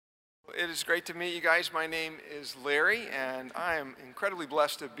It is great to meet you guys. My name is Larry, and I am incredibly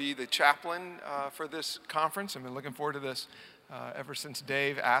blessed to be the chaplain for this conference. I've been looking forward to this ever since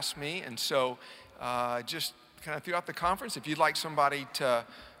Dave asked me. And so just kind of throughout the conference, if you'd like somebody to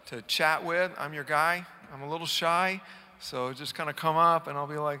chat with, I'm your guy. I'm a little shy, so just kind of come up, and I'll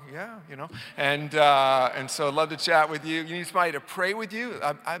be like, yeah, you know. And so I'd love to chat with you. You need somebody to pray with you?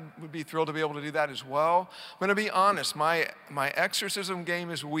 I would be thrilled to be able to do that as well. I'm going to be honest. My exorcism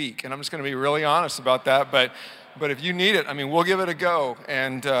game is weak, and I'm just going to be really honest about that. But if you need it, I mean, we'll give it a go,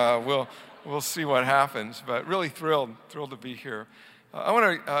 and we'll see what happens. But really thrilled to be here. I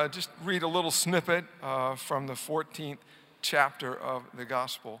want to just read a little snippet from the 14th chapter of the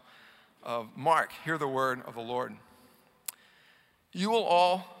Gospel of Mark. Hear the word of the Lord. You will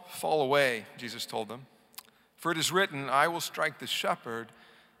all fall away, Jesus told them. For it is written, I will strike the shepherd,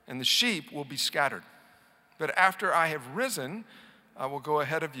 and the sheep will be scattered. But after I have risen, I will go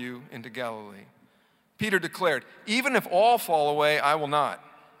ahead of you into Galilee. Peter declared, even if all fall away, I will not.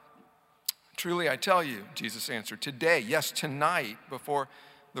 Truly I tell you, Jesus answered, today, yes, tonight, before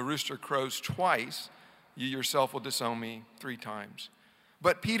the rooster crows twice, you yourself will disown me 3 times.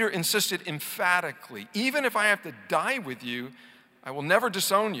 But Peter insisted emphatically, even if I have to die with you, I will never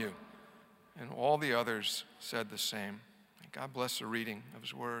disown you. And all the others said the same. God bless the reading of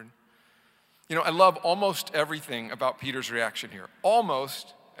his word. You know, I love almost everything about Peter's reaction here.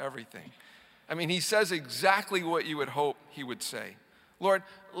 Almost everything. I mean, he says exactly what you would hope he would say. Lord,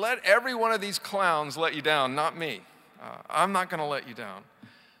 let every one of these clowns let you down, not me. I'm not going to let you down.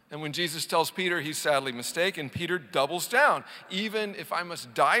 And when Jesus tells Peter he's sadly mistaken, Peter doubles down. Even if I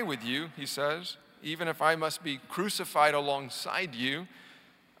must die with you, he says, even if I must be crucified alongside you,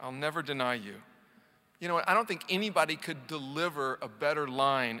 I'll never deny you. You know what? I don't think anybody could deliver a better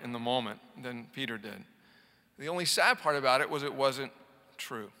line in the moment than Peter did. The only sad part about it was it wasn't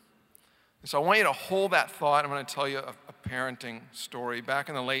true. And so I want you to hold that thought. I'm going to tell you a parenting story. Back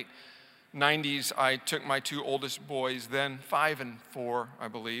in the late 90s, I took my 2 oldest boys, then 5 and 4, I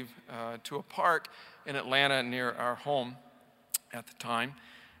believe, to a park in Atlanta near our home at the time.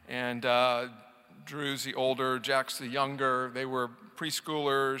 And Drew's the older, Jack's the younger. They were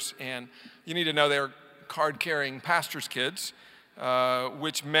preschoolers, and you need to know they were card-carrying pastor's kids,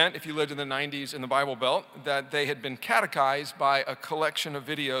 which meant, if you lived in the 90s in the Bible Belt, that they had been catechized by a collection of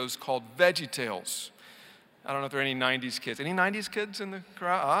videos called VeggieTales. I don't know if there are any 90s kids. Any 90s kids in the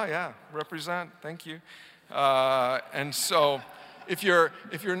crowd? Ah, yeah, represent, thank you. And so if you're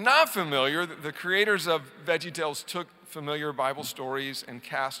not familiar, the creators of VeggieTales took familiar Bible stories and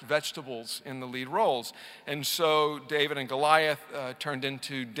cast vegetables in the lead roles. And so David and Goliath turned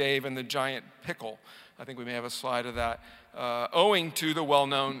into Dave and the Giant Pickle. I think we may have a slide of that, owing to the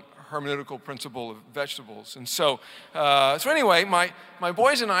well-known hermeneutical principle of vegetables. And so anyway, my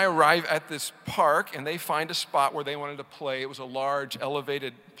boys and I arrive at this park, and they find a spot where they wanted to play. It was a large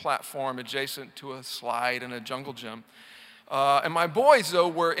elevated platform adjacent to a slide and a jungle gym. And my boys, though,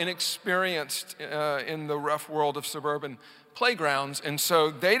 were inexperienced in the rough world of suburban playgrounds, and so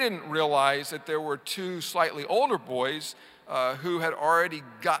they didn't realize that there were 2 slightly older boys who had already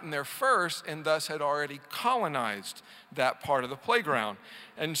gotten there first and thus had already colonized that part of the playground.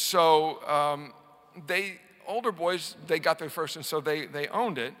 And so older boys, they got there first, and so they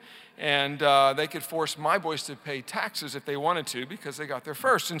owned it. And they could force my boys to pay taxes if they wanted to because they got there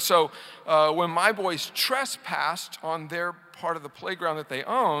first. And so when my boys trespassed on their part of the playground that they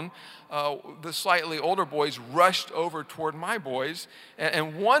own, the slightly older boys rushed over toward my boys.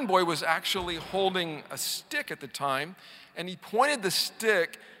 And one boy was actually holding a stick at the time, and he pointed the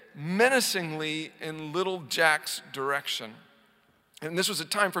stick menacingly in little Jack's direction. And this was a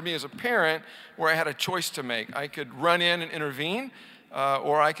time for me as a parent where I had a choice to make. I could run in and intervene,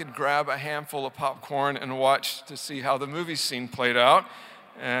 or I could grab a handful of popcorn and watch to see how the movie scene played out.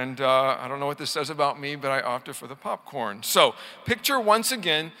 And I don't know what this says about me, but I opted for the popcorn. So picture once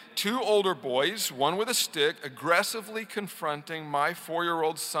again 2 older boys, one with a stick, aggressively confronting my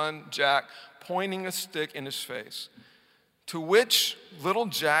 4-year-old son, Jack, pointing a stick in his face. To which little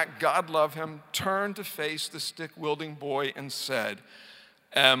Jack, God love him, turned to face the stick-wielding boy and said,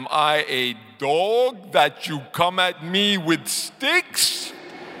 am I a dog that you come at me with sticks?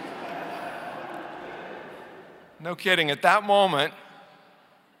 No kidding. At that moment,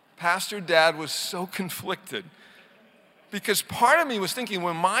 Pastor Dad was so conflicted because part of me was thinking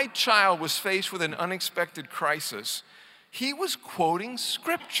when my child was faced with an unexpected crisis, he was quoting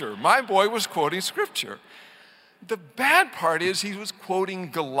Scripture. My boy was quoting Scripture. The bad part is he was quoting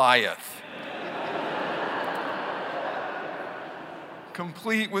Goliath.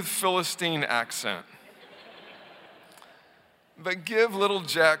 Complete with Philistine accent. But give little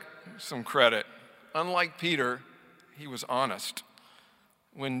Jack some credit. Unlike Peter, he was honest.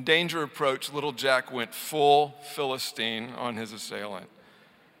 When danger approached, little Jack went full Philistine on his assailant.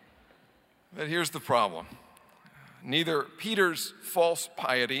 But here's the problem. Neither Peter's false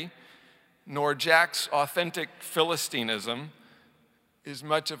piety nor Jack's authentic Philistinism is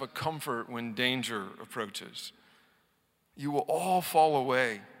much of a comfort when danger approaches. You will all fall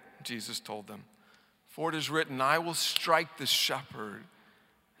away, Jesus told them. For it is written, I will strike the shepherd,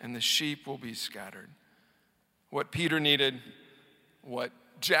 and the sheep will be scattered. What Peter needed, what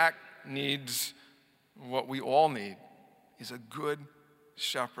Jack needs, what we all need is a good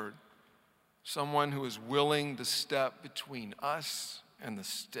shepherd. Someone who is willing to step between us and the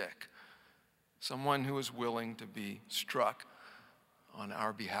stick. Someone who is willing to be struck on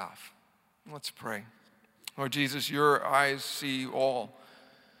our behalf. Let's pray. Lord Jesus, your eyes see all.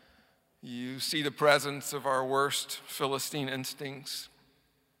 You see the presence of our worst Philistine instincts.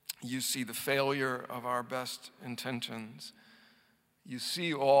 You see the failure of our best intentions. You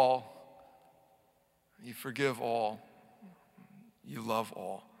see all. You forgive all. You love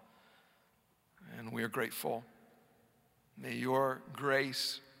all. And we are grateful. May your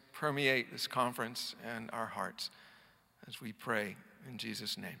grace permeate this conference and our hearts as we pray in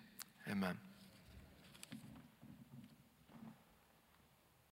Jesus' name. Amen.